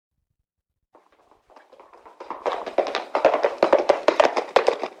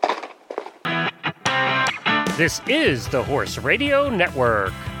This is the Horse Radio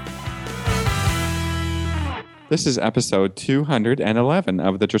Network. This is episode 211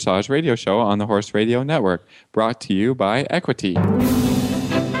 of the Dressage Radio Show on the Horse Radio Network, brought to you by Equity.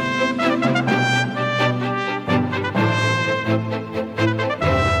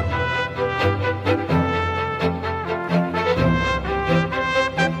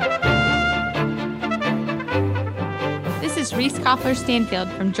 This is Reese Koffler-Stanfield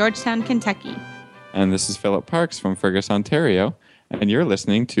from Georgetown, Kentucky. And this is Philip Parks from Fergus, Ontario, and you're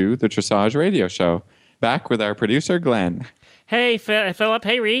listening to the Dressage Radio Show. Back with our producer, Glenn. Hey, Philip.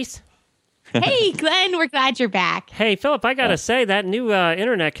 Hey, Reese. Hey, Glenn. We're glad you're back. Hey, Philip, I got to say, that new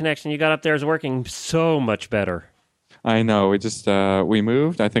internet connection you got up there is working so much better. I know. We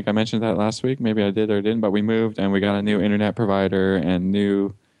moved. I think I mentioned that last week. Maybe I did or didn't, but we moved, and we got a new internet provider and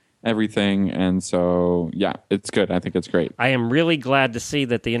new everything, and so, yeah, it's good. I think it's great. I am really glad to see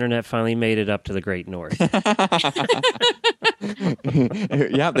that the internet finally made it up to the Great North.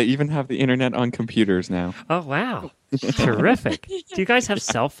 Yeah, they even have the internet on computers now. Oh, wow. Terrific. Do you guys have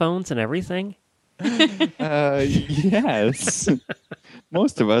cell phones and everything? Yes.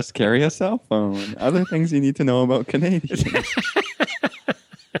 Most of us carry a cell phone. Other things you need to know about Canadians.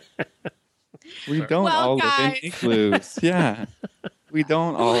 We don't all live in igloos. Yeah. We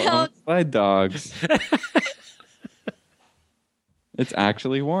don't all own sled dogs. It's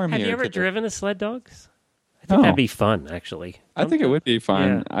actually warm Have here. you ever driven a sled dogs? I think that'd be fun, actually. I think it would be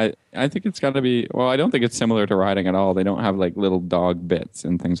fun. Yeah. I think it's got to be... Well, I don't think it's similar to riding at all. They don't have like little dog bits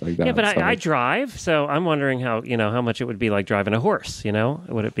and things like that. Yeah, but I drive, so I'm wondering how much it would be like driving a horse,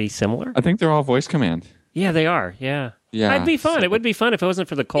 Would it be similar? I think they're all voice command. Yeah, they are, yeah. It'd be fun. It would be fun if it wasn't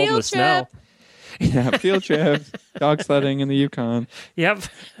for the cold and the snow. Yeah, field trips, dog sledding in the Yukon. Yep.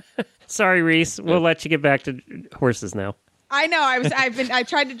 Sorry, Reese. We'll let you get back to horses now. I know. I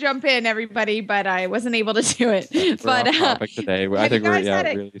tried to jump in, everybody, but I wasn't able to do it. We're off topic today. I think we're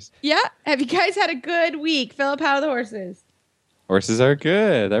really. Yeah. Have you guys had a good week, Philip? How are the horses? Horses are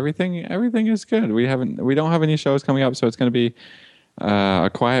good. Everything is good. We don't have any shows coming up, so it's going to be a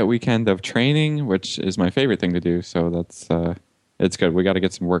quiet weekend of training, which is my favorite thing to do. So that's it's good. We got to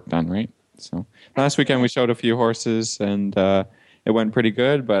get some work done, right? So last weekend we showed a few horses and it went pretty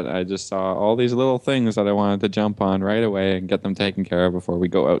good, but I just saw all these little things that I wanted to jump on right away and get them taken care of before we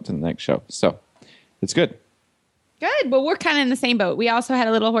go out to the next show. So it's good. Good. Well, we're kind of in the same boat. We also had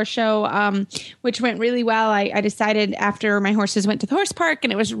a little horse show, which went really well. I decided after my horses went to the horse park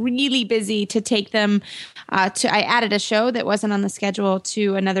and it was really busy to take them I added a show that wasn't on the schedule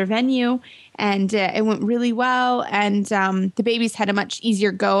to another venue, and it went really well. And the babies had a much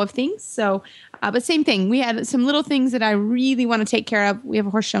easier go of things. So, but same thing. We had some little things that I really want to take care of. We have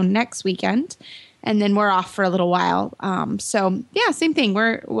a horse show next weekend. And then we're off for a little while. So yeah, same thing.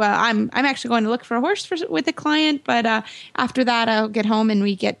 I'm actually going to look for a horse with a client, but after that I'll get home and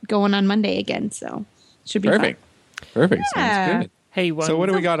we get going on Monday again. So it should be perfect. Fun. Perfect. Yeah. Sounds good. Hey, so what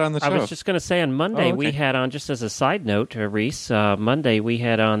do we got on the show? I was just going to say on Monday we had on, just as a side note, Reese, Monday we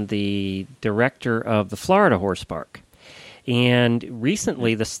had on the director of the Florida Horse Park. And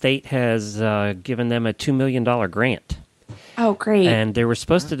recently the state has given them a $2 million grant. Oh, great. And they were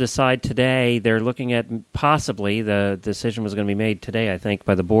supposed to decide today. They're looking at possibly, the decision was going to be made today, I think,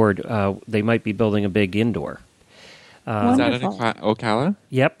 by the board. They might be building a big indoor. Is that in Ocala?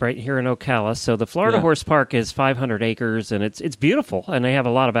 Yep, right here in Ocala. So the Florida Horse Park is 500 acres, and it's beautiful, and they have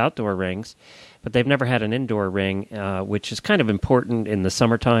a lot of outdoor rings. But they've never had an indoor ring, which is kind of important in the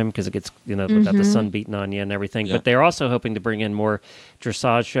summertime because it gets, got the sun beating on you and everything. Yeah. But they're also hoping to bring in more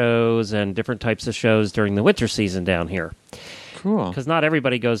dressage shows and different types of shows during the winter season down here. Cool. Because not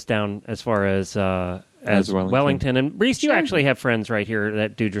everybody goes down as far as Wellington. And Reese, you actually have friends right here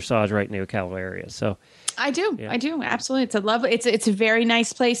that do dressage right in the Ocala area. So I do. Absolutely. It's a lovely, it's a very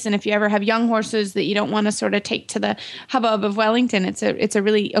nice place. And if you ever have young horses that you don't want to sort of take to the hubbub of Wellington,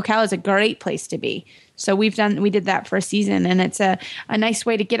 Ocala is a great place to be. So we did that for a season, and it's a nice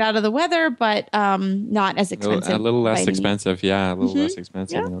way to get out of the weather, but not as expensive. A little less expensive. Yeah. A little less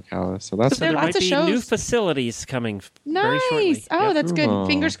expensive in Ocala. So that's there might be new facilities coming very shortly. Oh, that's good.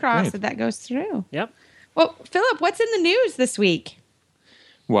 Fingers crossed that goes through. Yep. Well, Philip, what's in the news this week?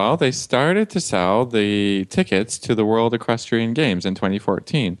 Well, they started to sell the tickets to the World Equestrian Games in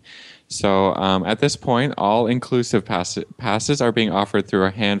 2014. So at this point, all-inclusive passes are being offered through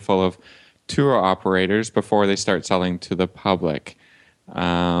a handful of tour operators before they start selling to the public.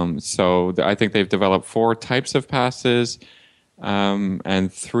 So I think they've developed 4 types of passes,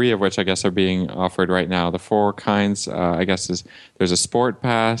 and 3 of which I guess are being offered right now. The 4 kinds, I guess, is there's a sport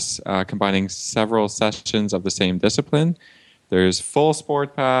pass combining several sessions of the same discipline. There's full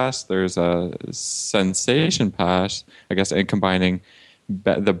sport pass. There's a sensation pass, I guess, and combining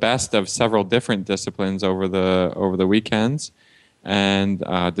the best of several different disciplines over the weekends, and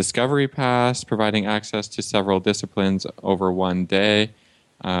discovery pass, providing access to several disciplines over one day.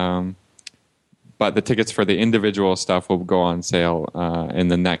 But the tickets for the individual stuff will go on sale in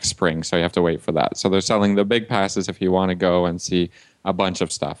the next spring, so you have to wait for that. So they're selling the big passes if you want to go and see a bunch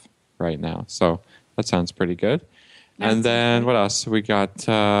of stuff right now. So that sounds pretty good. And then what else? We got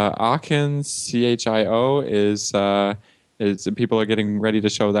Aachen CHIO is people are getting ready to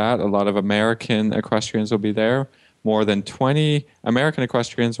show that. A lot of American equestrians will be there. More than 20 American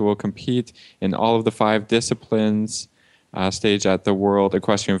equestrians will compete in all of the 5 disciplines staged at the World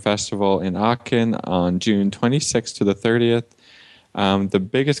Equestrian Festival in Aachen on June 26th to the 30th. The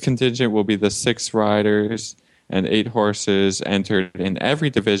biggest contingent will be the 6 riders and 8 horses entered in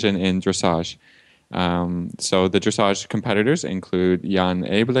every division in dressage. So the dressage competitors include Jan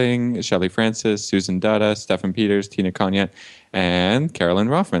Ebeling, Shelley Francis, Susan Dutta, Stefan Peters, Tina Cognac, and Carolyn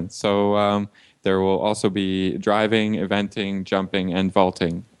Rothman. So there will also be driving, eventing, jumping, and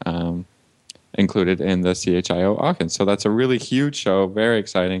vaulting included in the CHIO Aachen. So that's a really huge show, very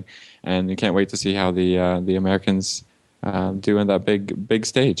exciting, and you can't wait to see how the Americans do in that big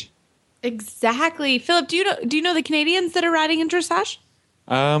stage. Exactly. Philip, do you know the Canadians that are riding in dressage?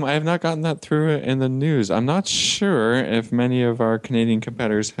 I have not gotten that through in the news. I'm not sure if many of our Canadian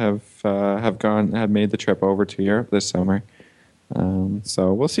competitors have made the trip over to Europe this summer.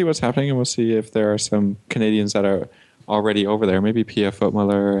 So we'll see what's happening, and we'll see if there are some Canadians that are already over there. Maybe Pia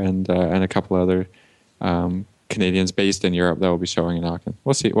Footmuller and a couple other Canadians based in Europe that will be showing in Aachen.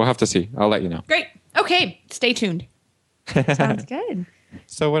 We'll see. We'll have to see. I'll let you know. Great. Okay. Stay tuned. Sounds good.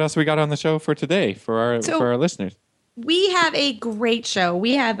 So what else we got on the show for today for our listeners? We have a great show.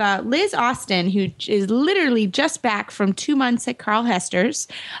 We have Liz Austin, who is literally just back from 2 months at Carl Hester's.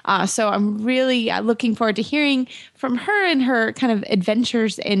 So I'm really looking forward to hearing from her and her kind of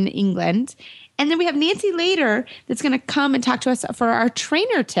adventures in England. And then we have Nancy later that's going to come and talk to us for our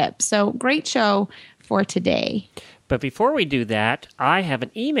trainer tip. So great show for today. But before we do that, I have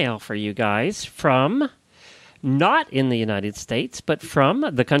an email for you guys from not in the United States, but from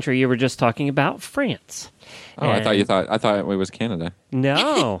the country you were just talking about, France. Oh, and I thought it was Canada.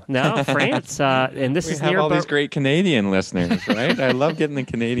 No, France. And this we is have near all these great Canadian listeners, right? I love getting the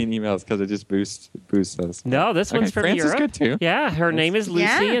Canadian emails because it just boosts us. No, this one's from France Europe. France is good too. Yeah, her name is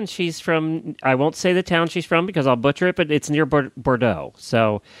Lucy, and she's from. I won't say the town she's from because I'll butcher it, but it's near Bordeaux.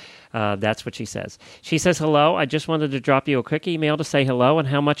 So. That's what she says. She says, hello, I just wanted to drop you a quick email to say hello and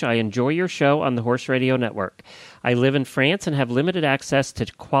how much I enjoy your show on the Horse Radio Network. I live in France and have limited access to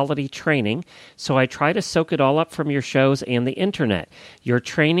quality training, so I try to soak it all up from your shows and the internet. Your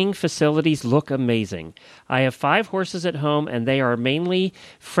training facilities look amazing. I have 5 horses at home, and they are mainly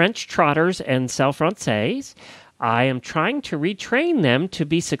French trotters and Selle Françaises. I am trying to retrain them to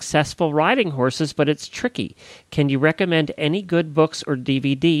be successful riding horses, but it's tricky. Can you recommend any good books or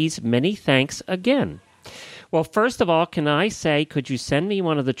DVDs? Many thanks again. Well, first of all, can I say, could you send me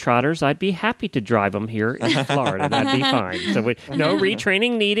one of the trotters? I'd be happy to drive them here in Florida. That'd be fine. So no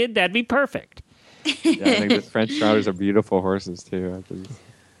retraining needed. That'd be perfect. Yeah, I think the French trotters are beautiful horses, too.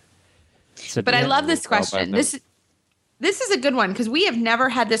 But I love this question. This is a good one because we have never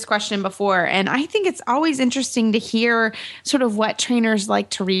had this question before. And I think it's always interesting to hear sort of what trainers like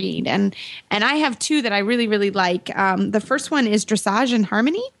to read. And I have 2 that I really, really like. The first one is Dressage and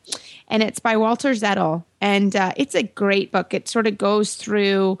Harmony, and it's by Walter Zettel. And it's a great book. It sort of goes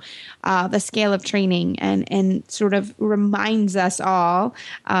through the scale of training and sort of reminds us all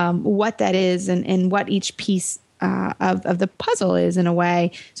what that is and what each piece of the puzzle is in a way.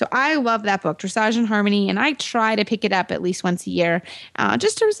 So I love that book, Dressage and Harmony, and I try to pick it up at least once a year,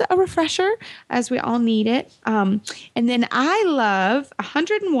 just as a refresher, as we all need it. And then I love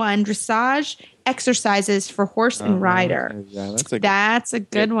 101 Dressage Exercises for Horse and Rider. Yeah, that's a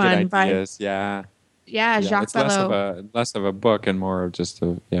good one. Ideas. Yeah, Jacques it's Bellot. less of a book and more of just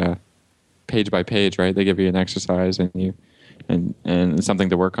page by page, right? They give you an exercise and something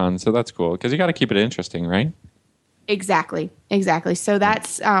to work on. So that's cool because you got to keep it interesting, right? Exactly. So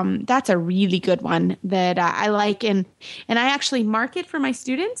that's a really good one that I like, and I actually mark it for my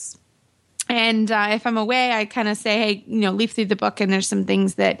students. And if I'm away, I kind of say, hey, leaf through the book, and there's some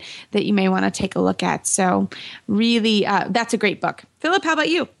things that you may want to take a look at. So really, that's a great book. Philip, how about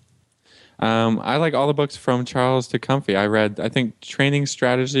you? I like all the books from Charles to Comfy. I read, I think, Training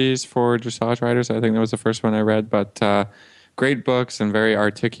Strategies for Dressage Riders. I think that was the first one I read, but great books and very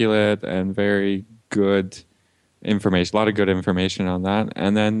articulate and very good information, a lot of good information on that.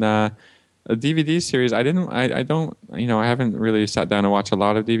 And then a DVD series. I don't. I haven't really sat down and watched a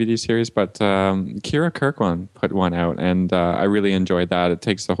lot of DVD series, but Kira Kirkland put one out, and I really enjoyed that. It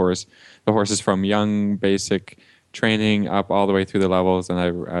takes the horses from young basic training up all the way through the levels, and I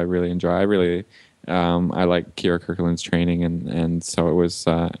really enjoy. I like Kira Kirkland's training, and so it was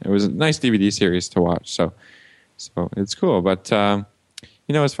a nice DVD series to watch. So it's cool, but.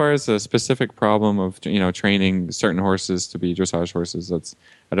 As far as the specific problem of training certain horses to be dressage horses,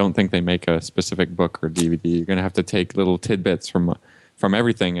 I don't think they make a specific book or DVD. You're going to have to take little tidbits from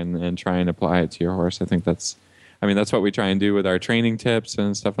everything and try and apply it to your horse. I think that's what we try and do with our training tips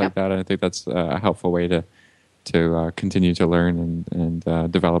and stuff like that. I think that's a helpful way to continue to learn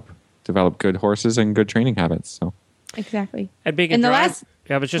and develop good horses and good training habits. So exactly. And being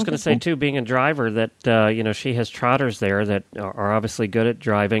I was just going to say, too, being a driver, that, she has trotters there that are obviously good at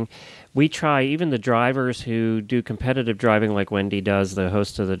driving. We try, even the drivers who do competitive driving like Wendy does, the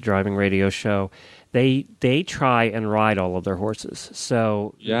host of the driving radio show, they try and ride all of their horses.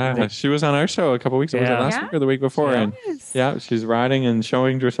 So she was on our show a couple weeks ago. Was it last week or the week before? Yes. And she's riding and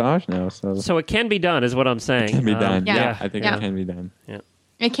showing dressage now. So it can be done, is what I'm saying. It can be done. I think it can be done. Yeah.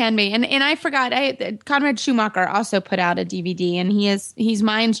 It can be. And I forgot, Conrad Schumacher also put out a DVD, and he's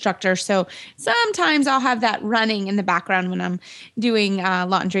my instructor. So sometimes I'll have that running in the background when I'm doing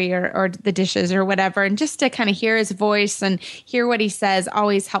laundry or the dishes or whatever. And just to kind of hear his voice and hear what he says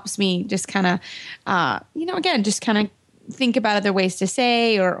always helps me just kind of, again, just kind of think about other ways to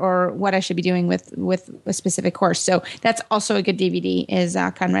say or what I should be doing with a specific horse. So that's also a good DVD is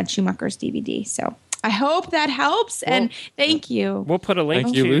Conrad Schumacher's DVD. So I hope that helps, and thank you. We'll put a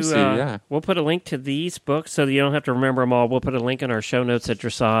link Lucy. We'll put a link to these books so that you don't have to remember them all. We'll put a link in our show notes at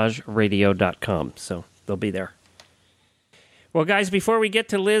dressageradio.com, so they'll be there. Well, guys, before we get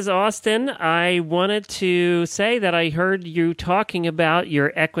to Liz Austin, I wanted to say that I heard you talking about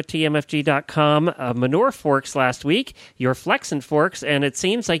your EquityMFG.com manure forks last week, your Flexin forks, and it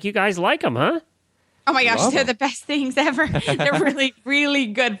seems like you guys like them, huh? Oh my gosh, they're the best things ever. They're really, really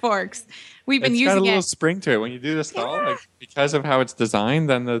good forks. We've been using it. It's got a little spring to it. When you do the stall, because of how it's designed,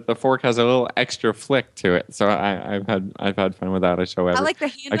 then the fork has a little extra flick to it. So I've had fun with that. I like the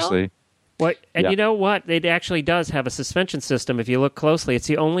handle. Actually. You know what? It actually does have a suspension system. If you look closely, it's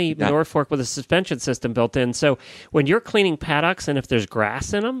the only manure fork with a suspension system built in. So when you're cleaning paddocks and if there's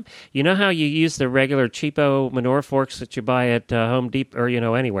grass in them, you know how you use the regular cheapo manure forks that you buy at Home Depot or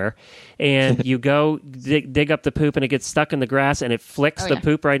anywhere, and you go dig up the poop and it gets stuck in the grass and it flicks the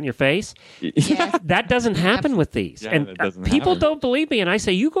poop right in your face. Yeah. That doesn't happen with these, and people don't believe me. And I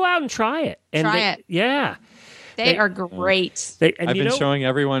say, you go out and try it. And try it. Yeah. They are great. I've been showing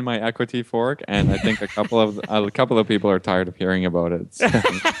everyone my Equity fork, and I think a couple of people are tired of hearing about it. So.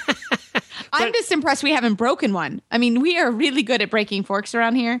 I'm just impressed we haven't broken one. I mean, we are really good at breaking forks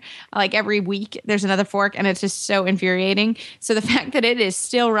around here. Like every week, there's another fork, and it's just so infuriating. So the fact that it is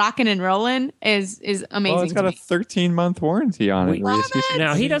still rocking and rolling is amazing. Well, it's got a 13-month warranty on it.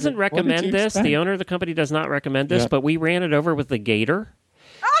 Now, he doesn't recommend this. The owner of the company does not recommend this, but we ran it over with the Gator.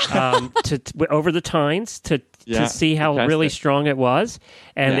 Over the tines to see how really strong it was,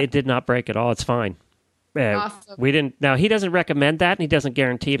 and it did not break at all. It's fine. Awesome. We didn't. Now he doesn't recommend that, and he doesn't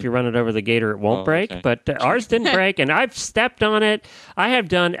guarantee if you run it over the Gator it won't break. Okay. But ours didn't break, and I've stepped on it. I have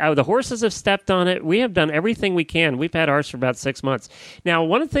done. The horses have stepped on it. We have done everything we can. We've had ours for about 6 months now.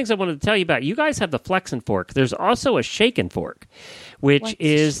 One of the things I wanted to tell you about, you guys have the Flexin fork. There's also a Shaken fork, which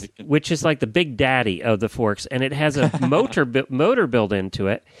is like the big daddy of the forks, and it has a motor built into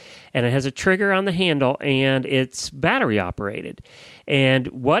it. And it has a trigger on the handle, and it's battery operated. And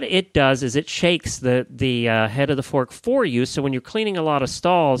what it does is it shakes the head of the fork for you. So when you're cleaning a lot of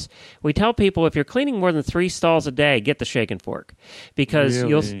stalls, we tell people if you're cleaning more than 3 stalls a day, get the Shaken fork, because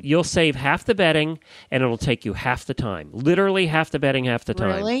you'll save half the bedding, and it'll take you half the time. Literally half the bedding, half the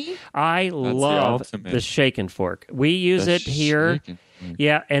time. Really? I love the Shaken fork. We use it here.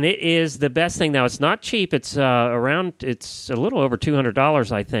 Yeah, and it is the best thing. Now, it's not cheap. It's it's a little over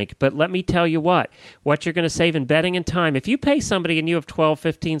 $200, I think. But let me tell you what you're going to save in bedding and time. If you pay somebody and you have 12,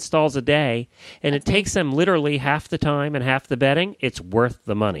 15 stalls a day, and it takes them literally half the time and half the bedding, it's worth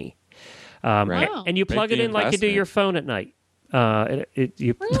the money. Right. And you plug it in like you do your phone at night. Really?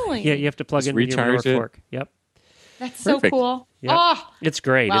 Yeah, you have to plug it into your manure fork. Yep. That's so cool. Yep. Oh, it's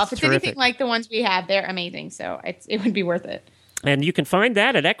great. Well, if it's anything like the ones we have, they're amazing. So it would be worth it. And you can find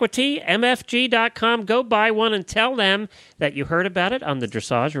that at EquityMFG.com. Go buy one and tell them that you heard about it on the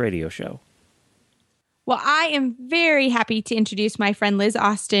Dressage Radio Show. Well, I am very happy to introduce my friend Liz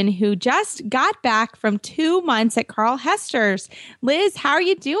Austin, who just got back from 2 months at Carl Hester's. Liz, how are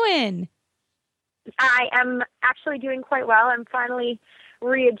you doing? I am actually doing quite well. I'm finally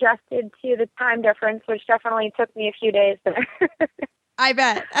readjusted to the time difference, which definitely took me a few days there. I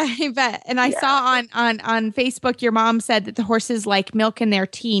bet. And I saw on Facebook, your mom said that the horses like milk in their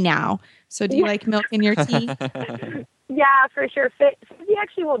tea now. So do you like milk in your tea? Yeah, for sure. Fizzy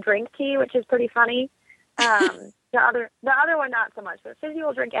actually will drink tea, which is pretty funny. The other one, not so much. But Fizzy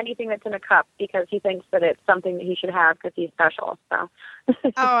will drink anything that's in a cup because he thinks that it's something that he should have because he's special. So.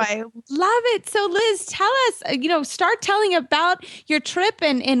 Oh, I love it. So Liz, tell us, start telling about your trip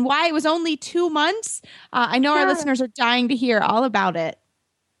and why it was only 2 months. I know our listeners are dying to hear all about it.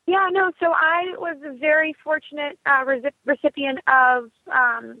 Yeah, no, so I was a very fortunate recipient of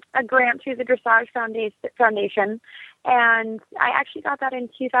a grant through the Dressage Foundation, and I actually got that in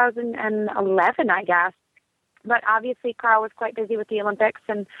 2011, I guess. But obviously, Carl was quite busy with the Olympics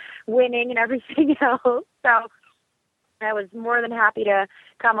and winning and everything else, so I was more than happy to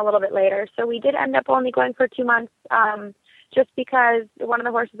come a little bit later. So we did end up only going for 2 months, just because one of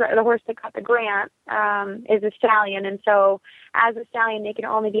the horse that got the grant is a stallion, and so as a stallion, they can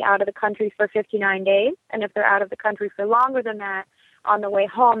only be out of the country for 59 days, and if they're out of the country for longer than that, on the way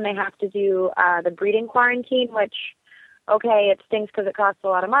home, they have to do the breeding quarantine, which, okay, it stinks because it costs a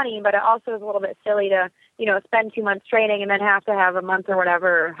lot of money, but it also is a little bit silly to, spend 2 months training and then have to have a month or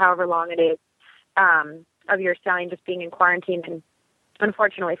whatever, or however long it is, of your stallion just being in quarantine. And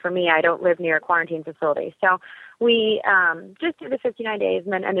unfortunately for me, I don't live near a quarantine facility. So we just did the 59 days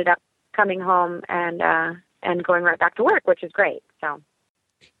and then ended up coming home and going right back to work, which is great. So.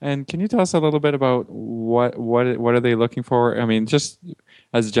 And can you tell us a little bit about what are they looking for? I mean, just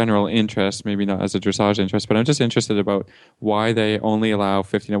as a general interest, maybe not as a dressage interest, but I'm just interested about why they only allow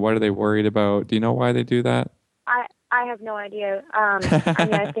 15. What are they worried about? Do you know why they do that? I have no idea.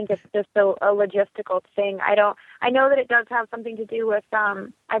 I think it's just a logistical thing. I know that it does have something to do with,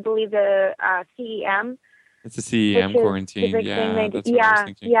 I believe the CEM. It's a CEM quarantine. Yeah, that's what I was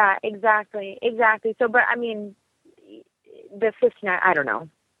thinking. Yeah, exactly. So, but I mean, the 59, I don't know.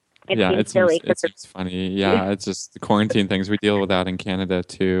 It seems funny. Yeah, it's just the quarantine things. We deal with that in Canada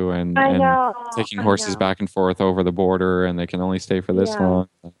too, and taking horses back and forth over the border, and they can only stay for this long.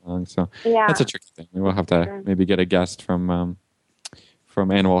 So that's a tricky thing. We'll have to maybe get a guest from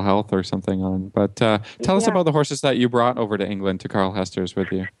Animal Health or something on. But tell us about the horses that you brought over to England to Carl Hester's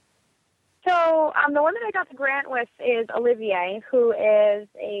with you. So the one that I got the grant with is Olivier, who is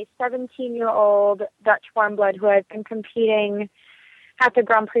a 17-year-old Dutch warm blood who has been competing at the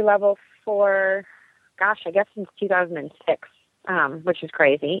Grand Prix level for, I guess since 2006, which is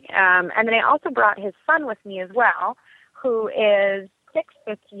crazy. And then I also brought his son with me as well, who is 6th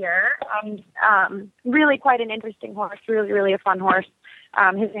this year, and really quite an interesting horse, really, really a fun horse.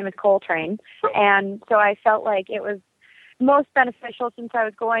 His name is Coltrane. And so I felt like it was most beneficial, since I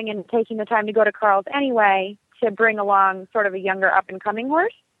was going and taking the time to go to Carl's anyway, to bring along sort of a younger up-and-coming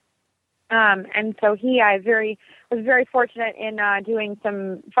horse. And so I was very fortunate in doing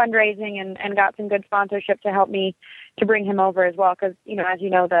some fundraising and got some good sponsorship to help me to bring him over as well, because, as you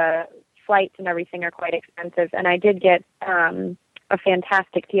know, the flights and everything are quite expensive. And I did get a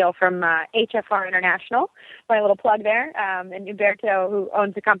fantastic deal from HFR International, my little plug there, and Umberto, who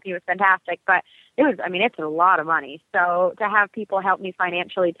owns the company, was fantastic. But it's a lot of money. So to have people help me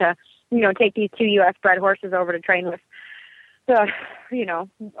financially to, take these 2 U.S. bred horses over to train with the,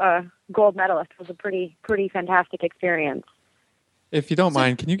 gold medalist was a pretty fantastic experience. If you don't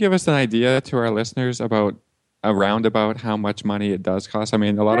mind, can you give us an idea to our listeners about how much money it does cost? I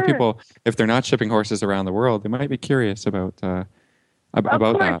mean, a lot of people, if they're not shipping horses around the world, they might be curious about that.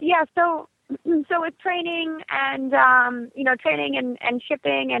 Yeah. So with training and training and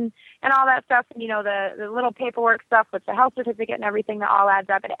shipping and all that stuff, and the little paperwork stuff with the health certificate and everything, that all adds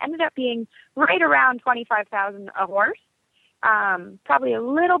up. It ended up being right around $25,000 a horse. Probably a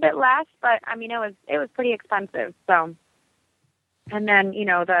little bit less, but it was pretty expensive. So, and then,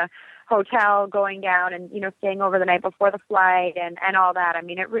 the hotel going down and, staying over the night before the flight and all that.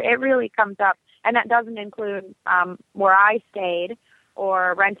 It really comes up, and that doesn't include, where I stayed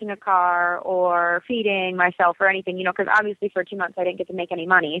or renting a car or feeding myself or anything, because obviously for 2 months I didn't get to make any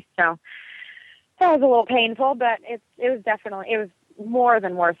money. So that was a little painful, but it was more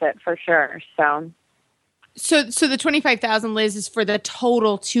than worth it for sure. So the 25,000, Liz, is for the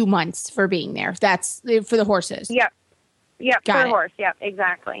total 2 months for being there. That's for the horses. Yep. For the horse. Yep.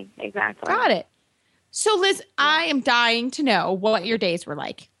 Exactly. Got it. So Liz, I am dying to know what your days were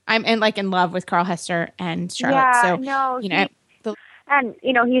like. I'm in love with Carl Hester and Charlotte. Yeah,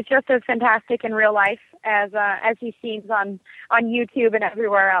 he's just as fantastic in real life as he seems on YouTube and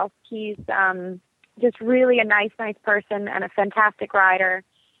everywhere else. He's just really a nice person and a fantastic rider.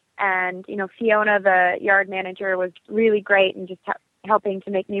 And, Fiona, the yard manager, was really great and just helping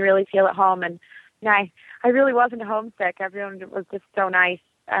to make me really feel at home. And I really wasn't homesick. Everyone was just so nice.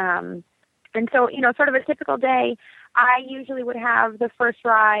 And so, sort of a typical day, I usually would have the first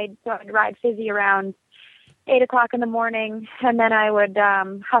ride. So I'd ride Fizzy around 8 o'clock in the morning, and then I would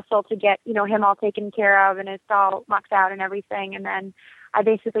hustle to get, him all taken care of and it's all mucked out and everything. And then I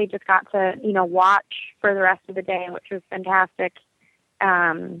basically just got to, watch for the rest of the day, which was fantastic.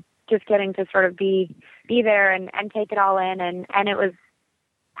 Just getting to sort of be there and take it all in. And it was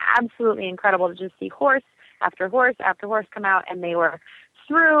absolutely incredible to just see horse after horse after horse come out, and they were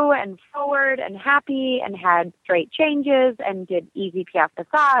through and forward and happy and had straight changes and did easy piaffe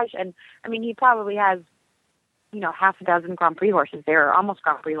passage. And I mean, he probably has, half a dozen Grand Prix horses there, or almost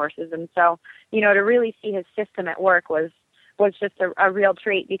Grand Prix horses. And so, to really see his system at work was just a real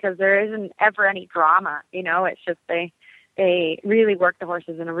treat, because there isn't ever any drama. It's just they really work the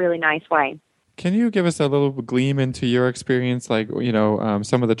horses in a really nice way. Can you give us a little gleam into your experience, like,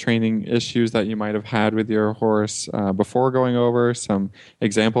 some of the training issues that you might have had with your horse before going over, some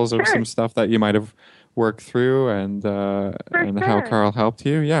examples of some stuff that you might have worked through, and how Carl helped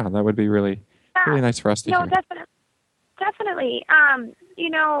you? Yeah, that would be really nice for us to hear. Definitely.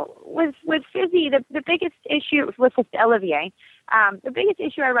 With Fizzy, the biggest issue with Olivier, the biggest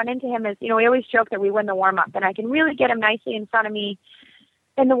issue I run into him is, we always joke that we win the warm-up, and I can really get him nicely in front of me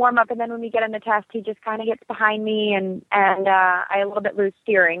in the warm-up, and then when we get in the test, he just kind of gets behind me, and I a little bit lose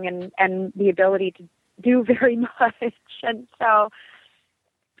steering and the ability to do very much. And so,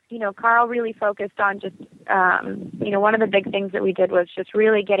 Carl really focused on just, one of the big things that we did was just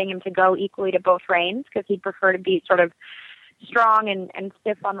really getting him to go equally to both reins, because he'd prefer to be sort of strong and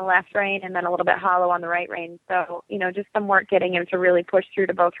stiff on the left rein and then a little bit hollow on the right rein. So, just some work getting him to really push through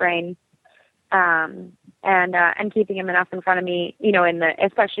to both reins. And keeping him enough in front of me,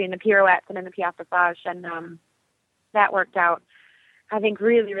 especially in the pirouettes and in the piaffe passage, and that worked out, I think,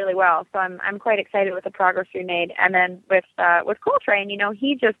 really, really well. So I'm quite excited with the progress we made. And then with Coltrane,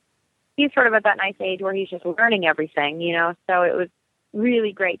 he's sort of at that nice age where he's just learning everything, So it was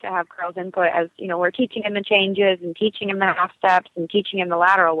really great to have Carl's input as we're teaching him the changes and teaching him the half steps and teaching him the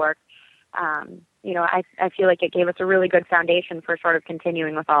lateral work. I feel like it gave us a really good foundation for sort of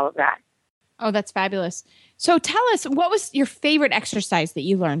continuing with all of that. Oh, that's fabulous. So tell us, what was your favorite exercise that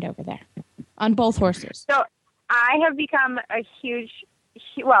you learned over there on both horses? So I have become a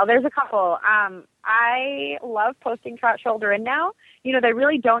there's a couple. I love posting trot shoulder in now. They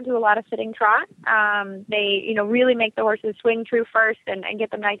really don't do a lot of sitting trot. They, really make the horses swing through first and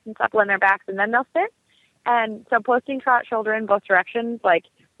get them nice and supple in their backs, and then they'll sit. And so posting trot shoulder in both directions, like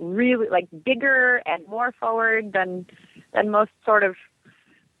really like bigger and more forward than most sort of,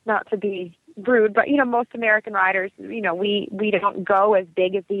 not to be rude, but most American riders, we don't go as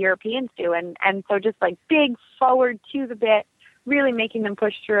big as the Europeans do, and so just like big forward to the bit, really making them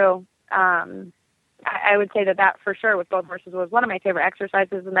push through. I would say that for sure with both horses was one of my favorite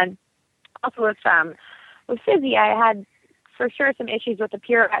exercises. And then also with Fizzy, I had for sure some issues with the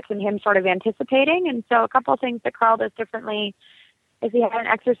pirouettes and him sort of anticipating. And so a couple of things that Carl does differently is he had an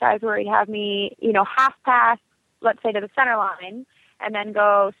exercise where he'd have me, half pass, let's say to the center line, and then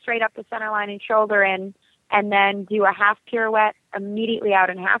go straight up the center line and shoulder in, and then do a half pirouette immediately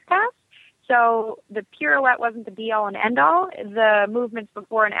out in half pass. So the pirouette wasn't the be-all and end-all. The movements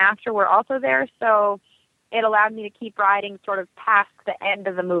before and after were also there, so it allowed me to keep riding sort of past the end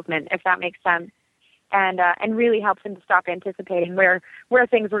of the movement, if that makes sense, and really helps him to stop anticipating where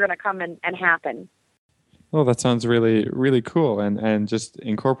things were going to come and happen. Well, that sounds really, really cool, and just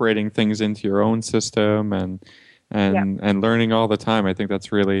incorporating things into your own system and learning all the time. I think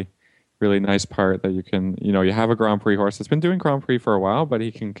that's really, really nice part that you can, you have a Grand Prix horse that's been doing Grand Prix for a while, but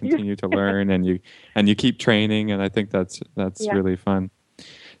he can continue to learn, and you keep training, and I think that's really fun.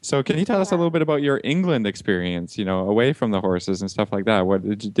 So can you tell us a little bit about your England experience, away from the horses and stuff like that? What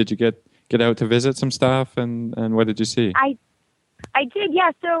did you get out to visit some stuff, and what did you see? I did,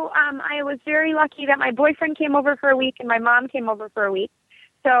 yeah. So I was very lucky that my boyfriend came over for a week and my mom came over for a week.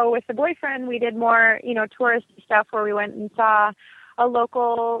 So with the boyfriend, we did more, touristy stuff where we went and saw a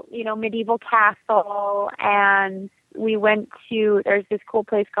local, medieval castle, and we went to, there's this cool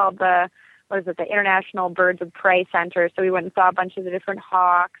place called the International Birds of Prey Center. So we went and saw a bunch of the different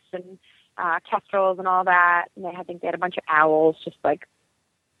hawks and kestrels and all that. And I think they had a bunch of owls, just like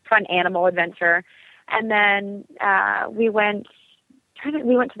fun animal adventure. And then we went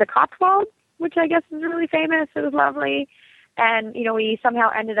to the Cotswolds, which I guess is really famous. It was lovely. And, we somehow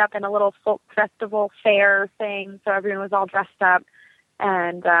ended up in a little folk festival fair thing. So everyone was all dressed up,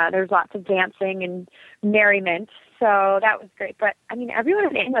 and there's lots of dancing and merriment. So that was great. But, everyone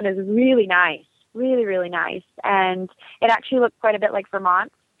in England is really nice. really, really nice. And it actually looked quite a bit like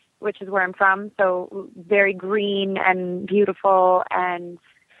Vermont, which is where I'm from. So very green and beautiful and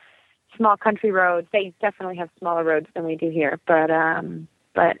small country roads. They definitely have smaller roads than we do here, but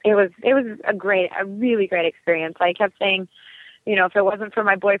it was a really great experience. I kept saying, if it wasn't for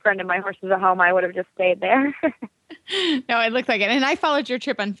my boyfriend and my horses at home, I would have just stayed there. No, it looked like it. And I followed your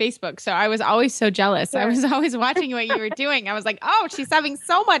trip on Facebook, so I was always so jealous. Sure. I was always watching what you were doing. I was like, oh, she's having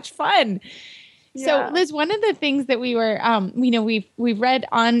so much fun. Yeah. So, Liz, one of the things that we were, we've read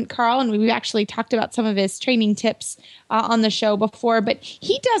on Carl, and we've actually talked about some of his training tips on the show before, but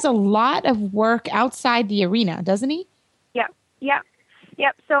he does a lot of work outside the arena, doesn't he?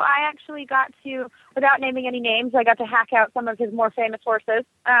 Yep. So I actually got to, without naming any names, I got to hack out some of his more famous horses,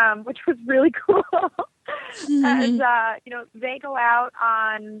 which was really cool. As, they go out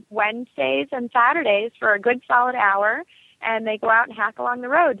on Wednesdays and Saturdays for a good solid hour, and they go out and hack along the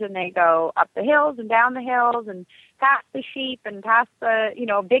roads, and they go up the hills and down the hills and past the sheep and past the,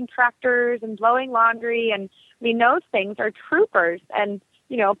 big tractors and blowing laundry. And I mean, those things are troopers. And,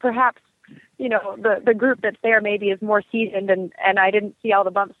 perhaps, the group that's there maybe is more seasoned, and I didn't see all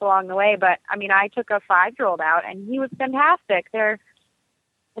the bumps along the way. But I mean, I took a 5-year-old out, and he was fantastic.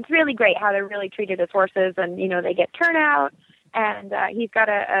 It's really great how they're really treated as horses, and, they get turnout, and he's got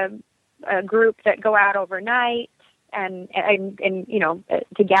a group that go out overnight and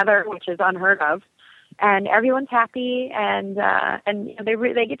together, which is unheard of, and everyone's happy, and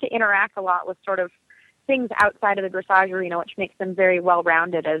they get to interact a lot with sort of things outside of the dressage arena, which makes them very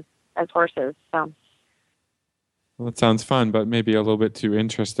well-rounded as horses. So. Well, it sounds fun, but maybe a little bit too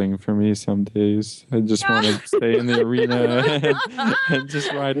interesting for me some days. I just want to stay in the arena and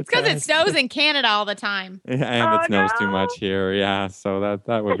just ride it. It's because it snows in Canada all the time. Yeah, and it snows too much here. Yeah, so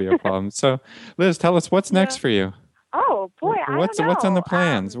that would be a problem. So, Liz, tell us what's next for you. Oh boy, what's on the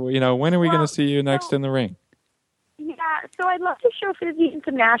plans? When are we going to see you next in the ring? Yeah, so I'd love to show Fizzy in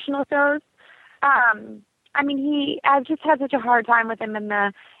some national shows. I've just had such a hard time with him in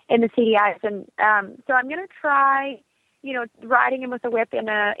the CDIs, and so I'm going to try, riding him with a whip in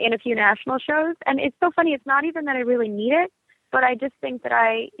a few national shows. And it's so funny. It's not even that I really need it, but I just think that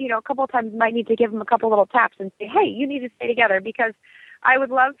I, a couple of times might need to give him a couple little taps and say, hey, you need to stay together, because I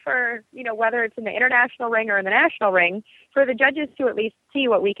would love for, whether it's in the international ring or in the national ring, for the judges to at least see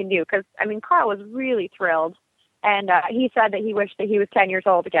what we can do. Because, Carl was really thrilled, and he said that he wished that he was 10 years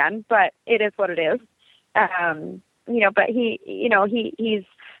old again, but it is what it is. But he's,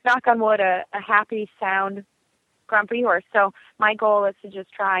 knock on wood, a happy, sound Grand Prix horse. So my goal is to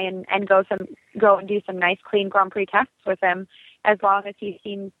just try and go and do some nice, clean Grand Prix tests with him. As long as he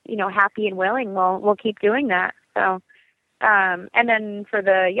seems, happy and willing, we'll keep doing that. So, and then for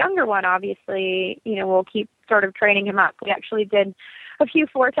the younger one, obviously, we'll keep sort of training him up. We actually did a few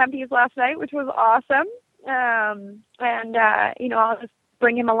 4-tempies last night, which was awesome. I'll just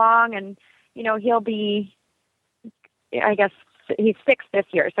bring him along, and, he'll be, I guess, he's 6 this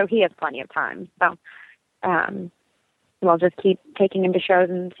year, so he has plenty of time. So we'll just keep taking him to shows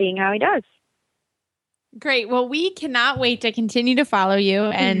and seeing how he does. Great. Well, we cannot wait to continue to follow you.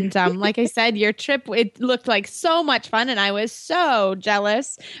 And like I said, your trip, it looked like so much fun, and I was so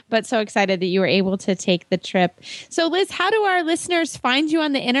jealous, but so excited that you were able to take the trip. So, Liz, how do our listeners find you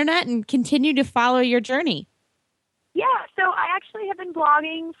on the internet and continue to follow your journey? Yeah, so I actually have been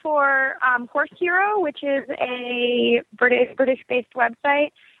blogging for Horse Hero, which is a British-based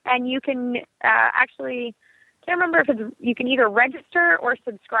website, and you can actually, can't remember if you can either register or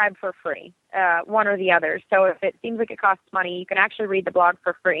subscribe for free, one or the other. So if it seems like it costs money, you can actually read the blog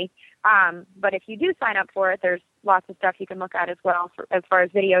for free. But if you do sign up for it, there's lots of stuff you can look at as well, as far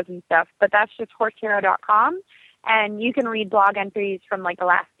as videos and stuff. But that's just horsehero.com, and you can read blog entries from like the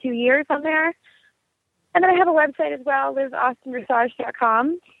last 2 years on there. And then I have a website as well,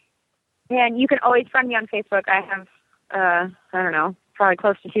 lizaustindressage.com. And you can always friend me on Facebook. I have, probably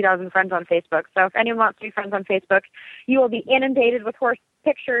close to 2,000 friends on Facebook. So if anyone wants to be friends on Facebook, you will be inundated with horse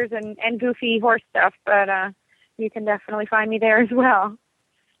pictures and goofy horse stuff. But you can definitely find me there as well.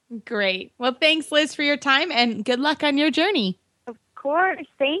 Great. Well, thanks, Liz, for your time, and good luck on your journey. Of course.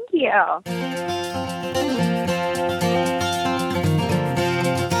 Thank you.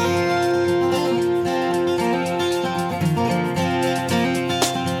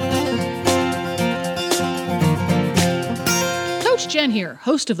 Jen here,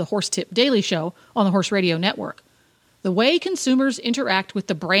 host of the Horse Tip Daily Show on the Horse Radio Network. The way consumers interact with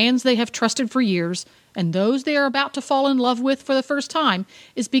the brands they have trusted for years and those they are about to fall in love with for the first time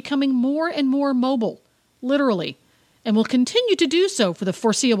is becoming more and more mobile, literally, and will continue to do so for the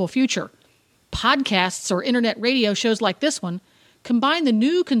foreseeable future. Podcasts or internet radio shows like this one combine the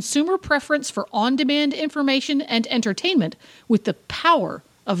new consumer preference for on-demand information and entertainment with the power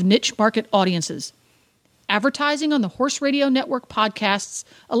of niche market audiences. Advertising on the Horse Radio Network podcasts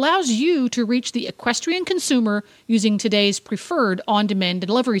allows you to reach the equestrian consumer using today's preferred on-demand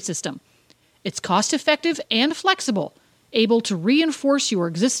delivery system. It's cost-effective and flexible, able to reinforce your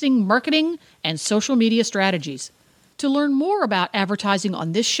existing marketing and social media strategies. To learn more about advertising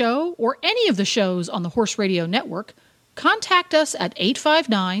on this show or any of the shows on the Horse Radio Network, contact us at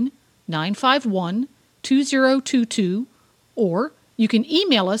 859-951-2022, or you can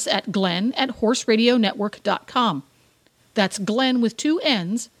email us at glenn@horseradionetwork.com. That's Glenn with 2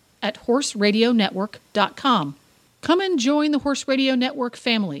 N's at horseradionetwork.com. Come and join the Horse Radio Network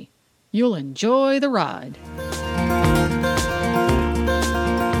family. You'll enjoy the ride.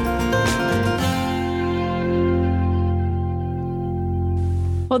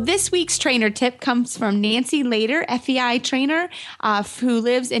 Well, this week's trainer tip comes from Nancy Lader, FEI trainer, who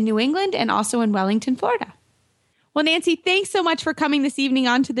lives in New England and also in Wellington, Florida. Well, Nancy, thanks so much for coming this evening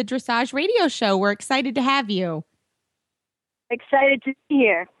on to the Dressage Radio Show. We're excited to have you. Excited to be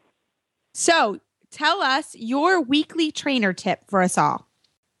here. So, tell us your weekly trainer tip for us all.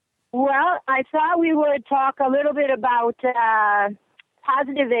 Well, I thought we would talk a little bit about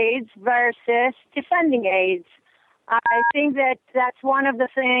positive aids versus defending aids. I think that that's one of the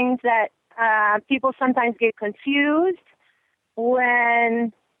things that people sometimes get confused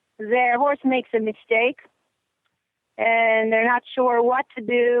when their horse makes a mistake and they're not sure what to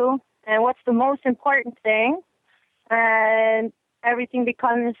do and what's the most important thing, and everything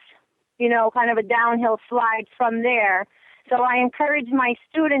becomes, kind of a downhill slide from there. So I encourage my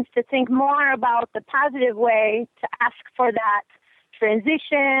students to think more about the positive way to ask for that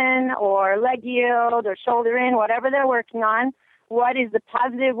transition or leg yield or shoulder in, whatever they're working on. What is the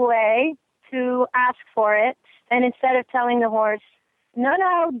positive way to ask for it? And instead of telling the horse,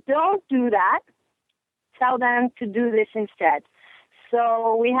 no, don't do that, tell them to do this instead.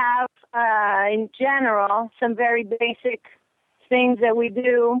 So we have, in general, some very basic things that we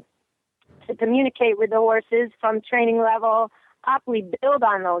do to communicate with the horses from training level up. We build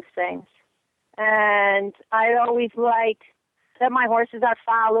on those things. And I always like that my horses are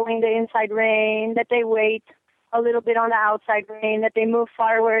following the inside rein, that they wait a little bit on the outside rein, that they move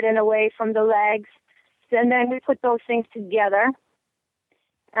forward and away from the legs. And then we put those things together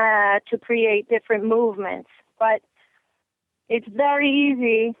to create different movements. But it's very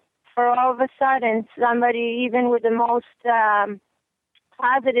easy for all of a sudden somebody, even with the most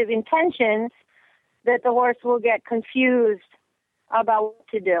positive intentions, that the horse will get confused about what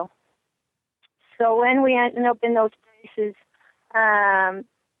to do. So when we end up in those places,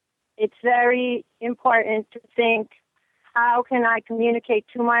 it's very important to think, how can I communicate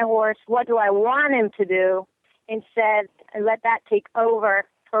to my horse? What do I want him to do? Instead, and let that take over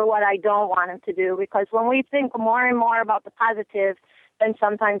for what I don't want him to do. Because when we think more and more about the positive, then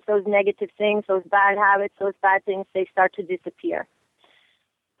sometimes those negative things, those bad habits, those bad things, they start to disappear.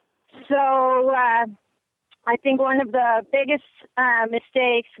 So I think one of the biggest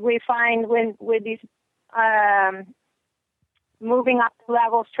mistakes we find with these moving up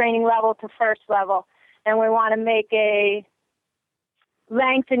levels, training level to first level, and we want to make a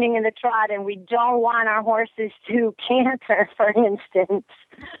lengthening in the trot, and we don't want our horses to canter, for instance.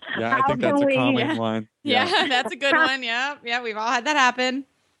 Yeah, I think that's a common one. Yeah, that's a good one. Yeah, we've all had that happen.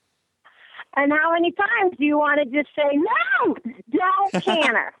 And how many times do you want to just say, no, don't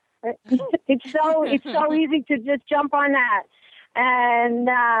canter? It's so easy to just jump on that. And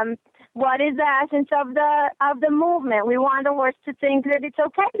what is the essence of the movement? We want the horse to think that it's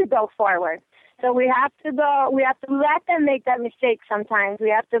okay to go forward. So we have to let them make that mistake sometimes. We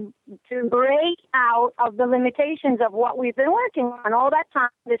have to break out of the limitations of what we've been working on all that time,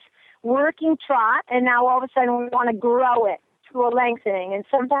 this working trot, and now all of a sudden we want to grow it to a lengthening. And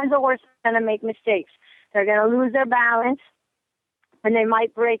sometimes the horse is going to make mistakes. They're going to lose their balance, and they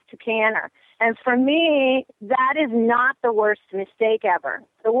might break to canter. And for me, that is not the worst mistake ever.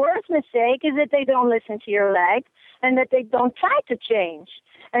 The worst mistake is that they don't listen to your leg and that they don't try to change.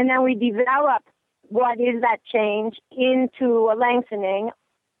 And then we develop what is that change into a lengthening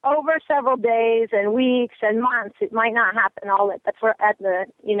over several days and weeks and months. It might not happen all at the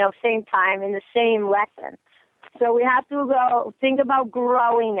same time in the same lesson. So we have to think about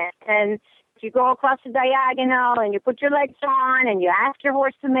growing it. And if you go across the diagonal and you put your legs on and you ask your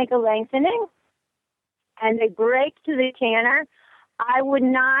horse to make a lengthening and they break to the canter, I would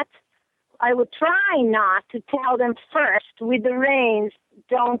try not to tell them first with the reins,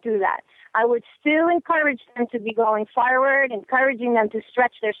 don't do that. I would still encourage them to be going forward, encouraging them to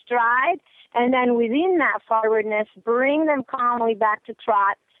stretch their stride, And then within that forwardness, bring them calmly back to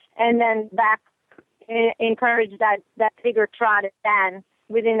trot, and then back, encourage that bigger trot again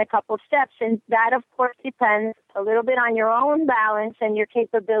within a couple steps. And that, of course, depends a little bit on your own balance and your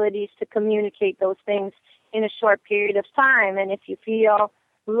capabilities to communicate those things in a short period of time. And if you feel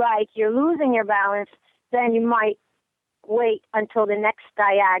like you're losing your balance, then you might wait until the next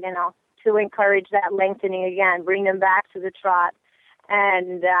diagonal to encourage that lengthening again. Bring them back to the trot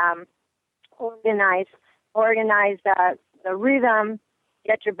and organize the rhythm,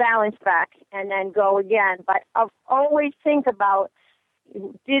 get your balance back, and then go again. But always think about,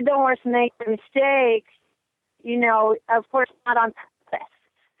 did the horse make the mistake? Of course, not on purpose.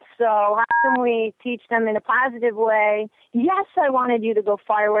 So how can we teach them in a positive way? Yes, I wanted you to go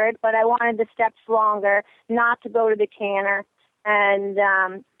forward, but I wanted the steps longer, not to go to the canter,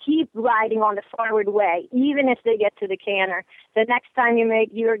 and keep riding on the forward way, even if they get to the canter. The next time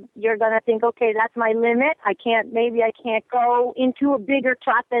you're going to think, okay, that's my limit. Maybe I can't go into a bigger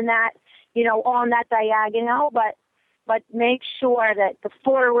trot than that, on that diagonal, but make sure that the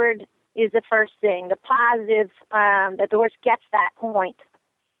forward is the first thing, the positive, that the horse gets that point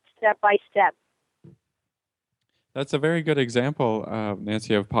step by step. That's a very good example,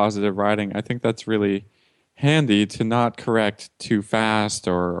 Nancy, of positive riding. I think that's really handy to not correct too fast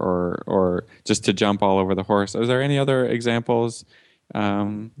or just to jump all over the horse. Is there any other examples,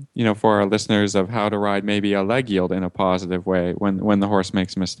 for our listeners of how to ride maybe a leg yield in a positive way when the horse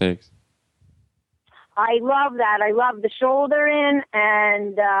makes mistakes? I love that. I love the shoulder in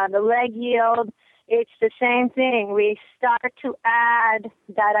and the leg yield. It's the same thing. We start to add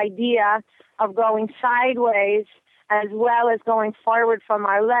that idea of going sideways as well as going forward from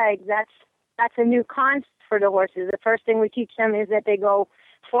our leg. That's a new concept for the horses. The first thing we teach them is that they go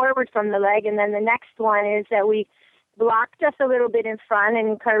forward from the leg, and then the next one is that we block just a little bit in front and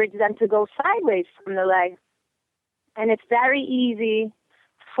encourage them to go sideways from the leg. And it's very easy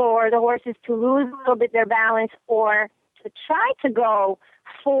for the horses to lose a little bit their balance or to try to go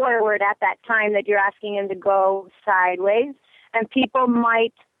forward at that time that you're asking them to go sideways. And people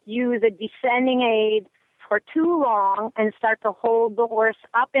might use a descending aid for too long and start to hold the horse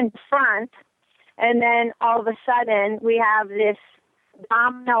up in front. And then all of a sudden we have this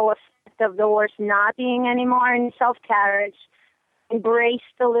domino effect of the horse not being anymore in self-carriage, embraced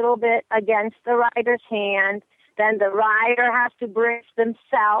a little bit against the rider's hand. Then the rider has to brace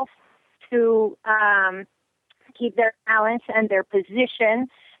themselves to keep their balance and their position.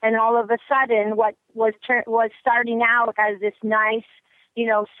 And all of a sudden, what was starting out as this nice,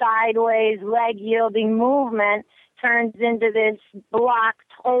 sideways leg yielding movement turns into this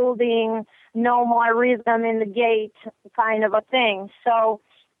blocked holding, no more rhythm in the gait kind of a thing. So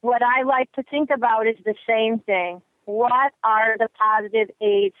what I like to think about is the same thing. What are the positive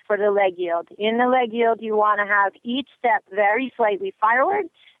aids for the leg yield? In the leg yield, you want to have each step very slightly forward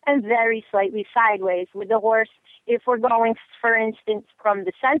and very slightly sideways with the horse. If we're going, for instance, from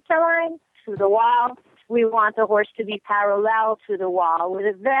the center line to the wall, we want the horse to be parallel to the wall with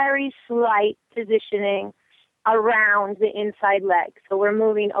a very slight positioning around the inside leg. So we're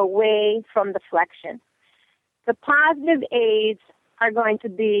moving away from the flexion. The positive aids are going to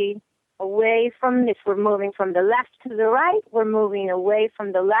be away from this. We're moving from the left to the right. We're moving away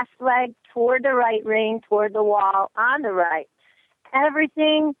from the left leg toward the right rein, toward the wall on the right.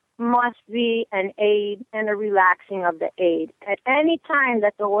 Everything must be an aid and a relaxing of the aid. At any time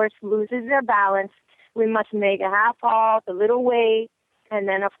that the horse loses their balance, we must make a half halt, a little weight, and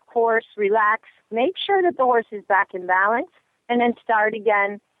then, of course, relax. Make sure that the horse is back in balance, and then start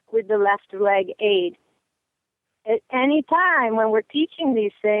again with the left leg aid. At any time when we're teaching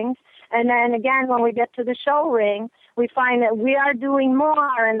these things, and then again when we get to the show ring, we find that we are doing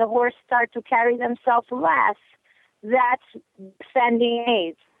more and the horse start to carry themselves less. That's defending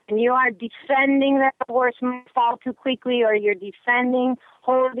aids. And you are defending that the horse might fall too quickly, or you're defending,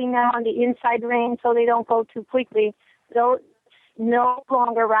 holding them on the inside rein so they don't go too quickly. So no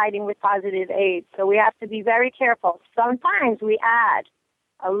longer riding with positive aids. So we have to be very careful. Sometimes we add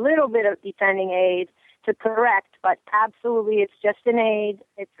a little bit of defending aid to correct, but absolutely it's just an aid.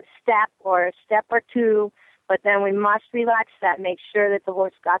 It's a step or two, but then we must relax that, make sure that the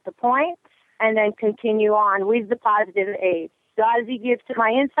horse got the point, and then continue on with the positive aid. Does he give to my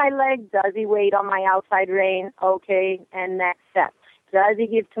inside leg? Does he wait on my outside rein? Okay, and next step. Does he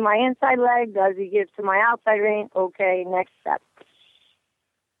give to my inside leg? Does he give to my outside rein? Okay, next step.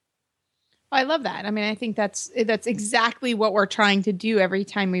 I love that. I mean, I think that's exactly what we're trying to do every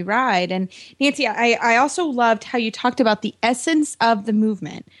time we ride. And Nancy, I also loved how you talked about the essence of the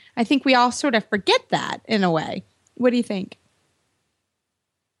movement. I think we all sort of forget that in a way. What do you think?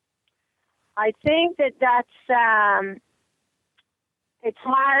 I think that's it's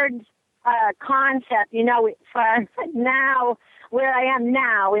hard concept, for now, where I am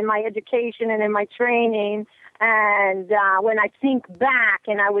now in my education and in my training. And when I think back,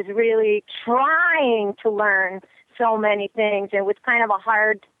 and I was really trying to learn so many things, it was kind of a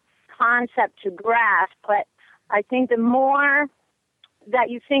hard concept to grasp. But I think the more that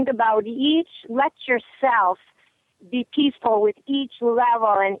you think about each, let yourself be peaceful with each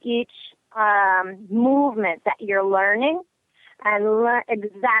level and each movement that you're learning, and learn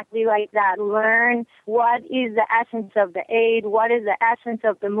exactly like that. Learn what is the essence of the aid, what is the essence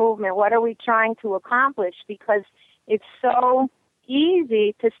of the movement, what are we trying to accomplish, because it's so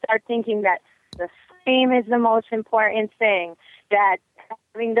easy to start thinking that the frame is the most important thing, that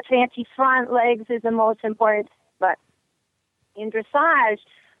having the fancy front legs is the most important. But in dressage,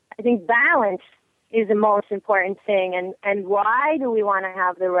 I think balance is the most important thing. And why do we want to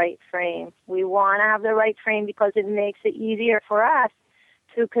have the right frame? We want to have the right frame because it makes it easier for us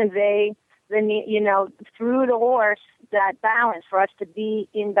to convey through the horse, that balance, for us to be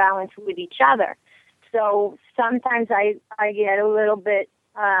in balance with each other. So sometimes I get a little bit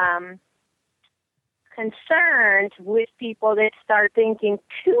concerned with people that start thinking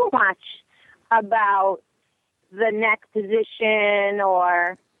too much about the neck position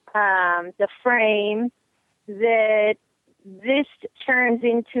or the frame, that this turns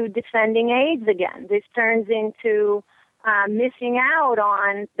into defending aids again. This turns into missing out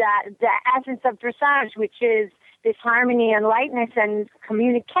on the essence of dressage, which is this harmony and lightness and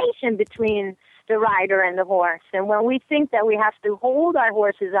communication between the rider and the horse. And when we think that we have to hold our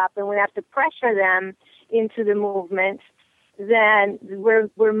horses up and we have to pressure them into the movement, then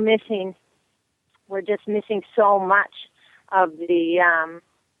we're missing. We're just missing so much of the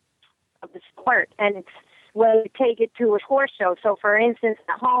sport. And it's when we take it to a horse show. So, for instance,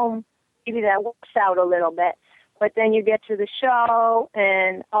 at home, maybe that works out a little bit. But then you get to the show,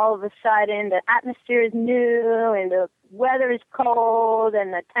 and all of a sudden the atmosphere is new, and the weather is cold,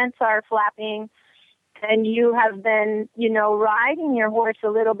 and the tents are flapping, and you have been, riding your horse a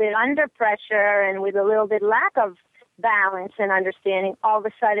little bit under pressure and with a little bit lack of balance and understanding. All of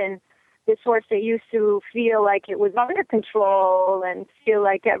a sudden, this horse that used to feel like it was under control and feel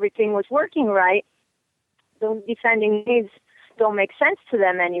like everything was working right, those defending aids don't make sense to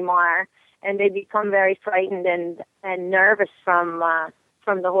them anymore, and they become very frightened and nervous from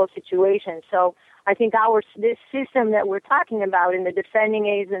the whole situation. So I think this system that we're talking about in the defending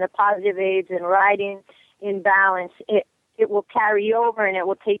aids and the positive aids and riding in balance, it will carry over, and it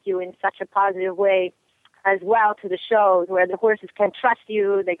will take you in such a positive way as well to the shows, where the horses can trust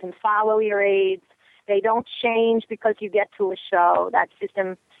you, they can follow your aids, they don't change because you get to a show. That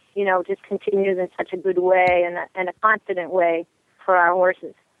system, just continues in such a good way and a confident way for our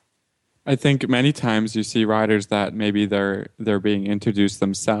horses. I think many times you see riders that maybe they're being introduced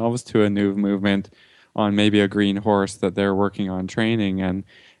themselves to a new movement on maybe a green horse that they're working on training,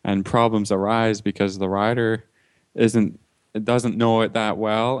 and problems arise because the rider doesn't know it that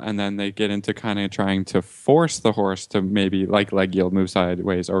well, and then they get into kind of trying to force the horse to maybe like leg yield move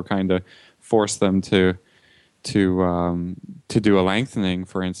sideways, or kind of force them to do a lengthening,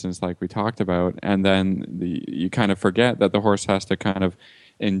 for instance, like we talked about, and then you kind of forget that the horse has to kind of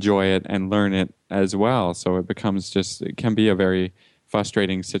enjoy it and learn it as well. So it can be a very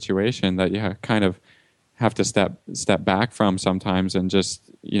frustrating situation that you kind of have to step back from sometimes and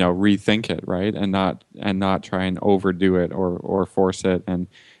just rethink it, right, and not try and overdo it or force it, and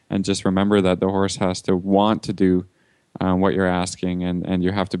just remember that the horse has to want to do what you're asking, and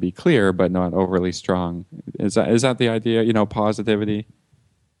you have to be clear but not overly strong. Is that the idea? Positivity.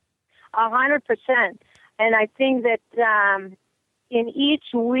 100%, and I think that in each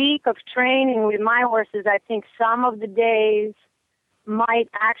week of training with my horses, I think some of the days might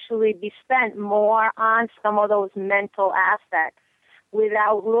actually be spent more on some of those mental aspects,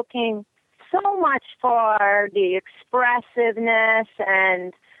 without looking so much for the expressiveness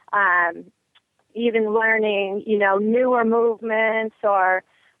and even learning, newer movements or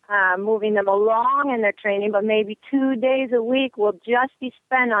moving them along in their training. But maybe 2 days a week will just be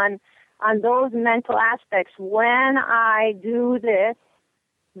spent on those mental aspects. When I do this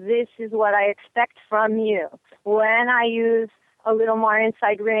is what I expect from you. When I use a little more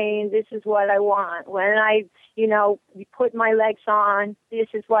inside rein, this is what I want. When I, put my legs on, this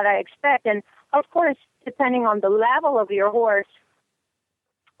is what I expect. And of course, depending on the level of your horse,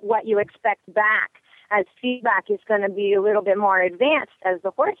 what you expect back as feedback is going to be a little bit more advanced as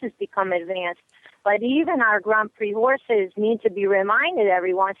the horses become advanced. But even our Grand Prix horses need to be reminded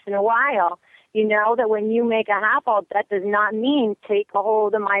every once in a while, that when you make a half halt, that does not mean take a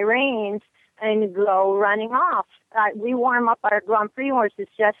hold of my reins and go running off. We warm up our Grand Prix horses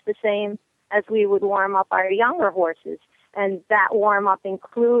just the same as we would warm up our younger horses. And that warm-up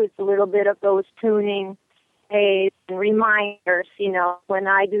includes a little bit of those tuning aids and reminders, when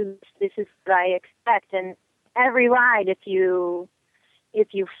I do this is what I expect. And every ride, if you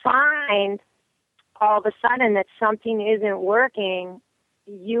find all of a sudden that something isn't working,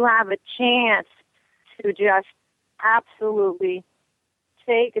 you have a chance to just absolutely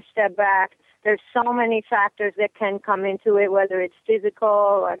take a step back. There's so many factors that can come into it, whether it's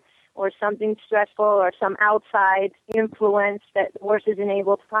physical or something stressful or some outside influence that the horse isn't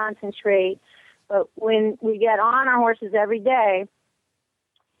able to concentrate. But when we get on our horses every day,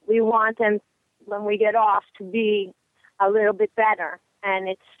 we want them, when we get off, to be a little bit better. And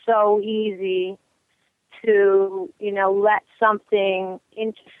it's so easy to, let something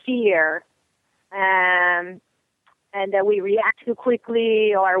interfere and that we react too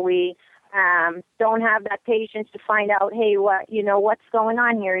quickly, or we don't have that patience to find out, hey, what's going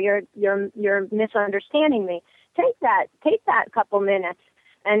on here? You're misunderstanding me. Take that couple minutes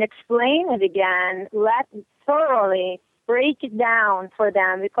and explain it again. Thoroughly break it down for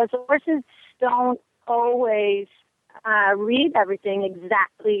them, because horses don't always read everything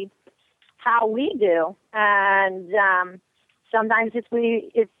exactly how we do. And sometimes if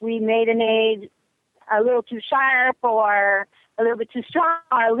we made an aid a little too sharp or a little bit too strong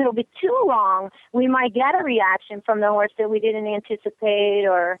or a little bit too long, we might get a reaction from the horse that we didn't anticipate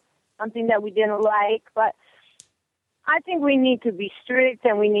or something that we didn't like. But I think we need to be strict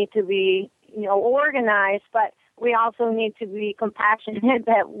and we need to be, organized, but we also need to be compassionate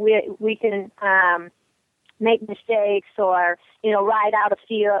that we can make mistakes or, ride out of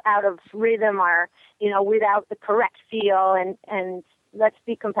rhythm or, without the correct feel. And let's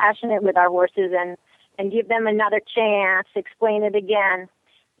be compassionate with our horses and give them another chance, explain it again,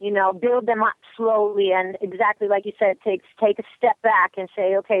 build them up slowly. And exactly like you said, take a step back and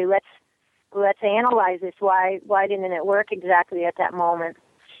say, okay, let's analyze this. Why didn't it work exactly at that moment?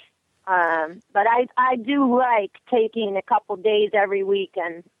 But I do like taking a couple days every week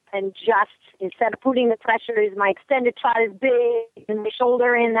and just, instead of putting the pressure, is my extended trot as big, is my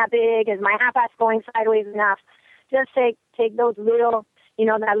shoulder in that big, is my half-ass going sideways enough? Just take those little,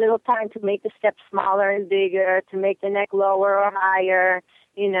 that little time to make the steps smaller and bigger, to make the neck lower or higher,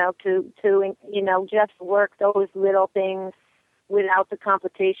 to just work those little things without the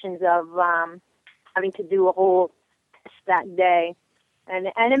complications of having to do a whole test that day. And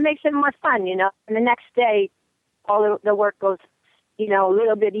it makes it more fun, And the next day, all the work goes, a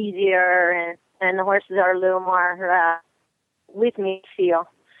little bit easier, and the horses are a little more with me feel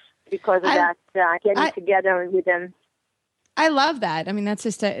because of that getting together with them. I love that. I mean, that's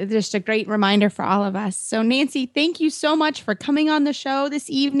just a great reminder for all of us. So, Nancy, thank you so much for coming on the show this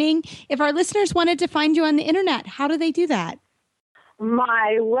evening. If our listeners wanted to find you on the internet, how do they do that?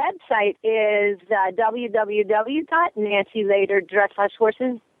 My website is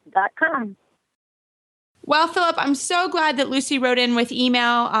www.nancylaterdressagehorses.com. Well, Philip, I'm so glad that Lucy wrote in with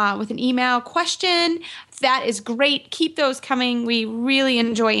an email question. That is great. Keep those coming. We really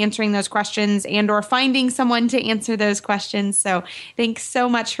enjoy answering those questions or finding someone to answer those questions. So thanks so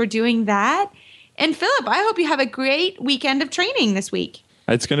much for doing that. And Philip, I hope you have a great weekend of training this week.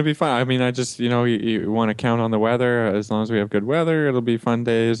 It's going to be fun. I mean, I just, you want to count on the weather. As long as we have good weather, it'll be fun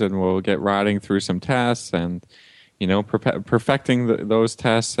days, and we'll get riding through some tests and, perfecting those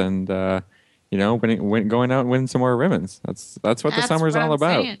tests and, going out and winning some more ribbons. That's what the summer's all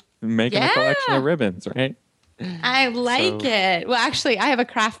about. Saying. Making a collection of ribbons, right? I like it. Well, actually, I have a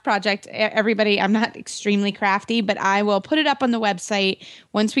craft project. Everybody, I'm not extremely crafty, but I will put it up on the website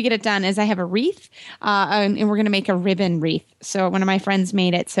once we get it done. As I have a wreath, and we're going to make a ribbon wreath. So one of my friends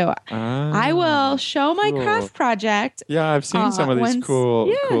made it. So I will show my craft project. Yeah, I've seen some of these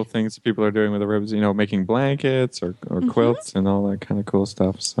cool things that people are doing with the ribbons. Making blankets or quilts and all that kind of cool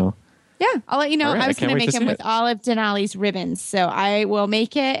stuff. So. Yeah, I'll let you know. Right, I was going to make him with Olive Denali's ribbons, so I will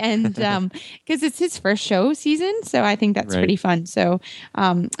make it, and because it's his first show season, so I think that's pretty fun. So,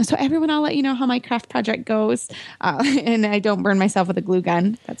 everyone, I'll let you know how my craft project goes, and I don't burn myself with a glue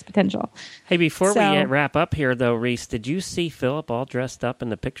gun. That's potential. Hey, before we wrap up here, though, Reese, did you see Philip all dressed up in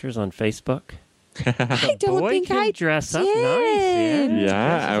the pictures on Facebook? I don't think I dress up did. nice.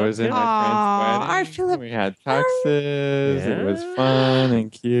 Yeah, I was in my friend's wedding. Our Philip, we had tuxes. It was fun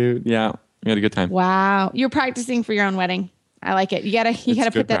and cute. Yeah, we had a good time. Wow, you're practicing for your own wedding. I like it. You gotta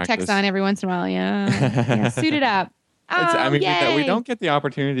put that tux on every once in a while. Yeah, suit it up. We don't get the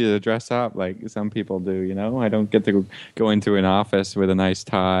opportunity to dress up like some people do. I don't get to go into an office with a nice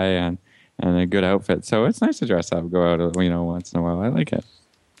tie and a good outfit. So it's nice to dress up, go out, once in a while. I like it.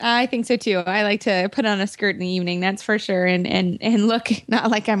 I think so too. I like to put on a skirt in the evening, that's for sure, and look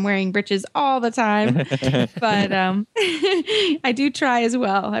not like I'm wearing breeches all the time, but I do try as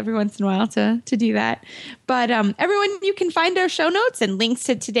well every once in a while to do that. But everyone, you can find our show notes and links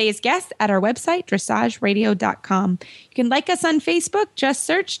to today's guest at our website, dressageradio.com. You can like us on Facebook, just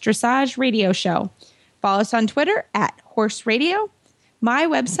search Dressage Radio Show. Follow us on Twitter at Horse Radio. My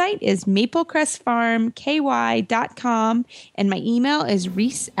website is maplecrestfarmky.com, and my email is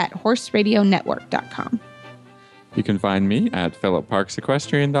reese@horseradionetwork.com. You can find me at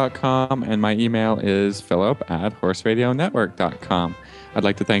philipparksequestrian.com, and my email is philip@horseradionetwork.com. I'd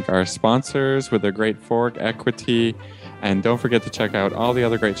like to thank our sponsors with their great fork, Equity, and don't forget to check out all the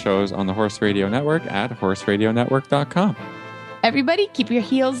other great shows on the Horse Radio Network at horseradionetwork.com. Everybody, keep your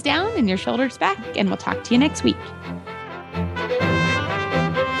heels down and your shoulders back, and we'll talk to you next week.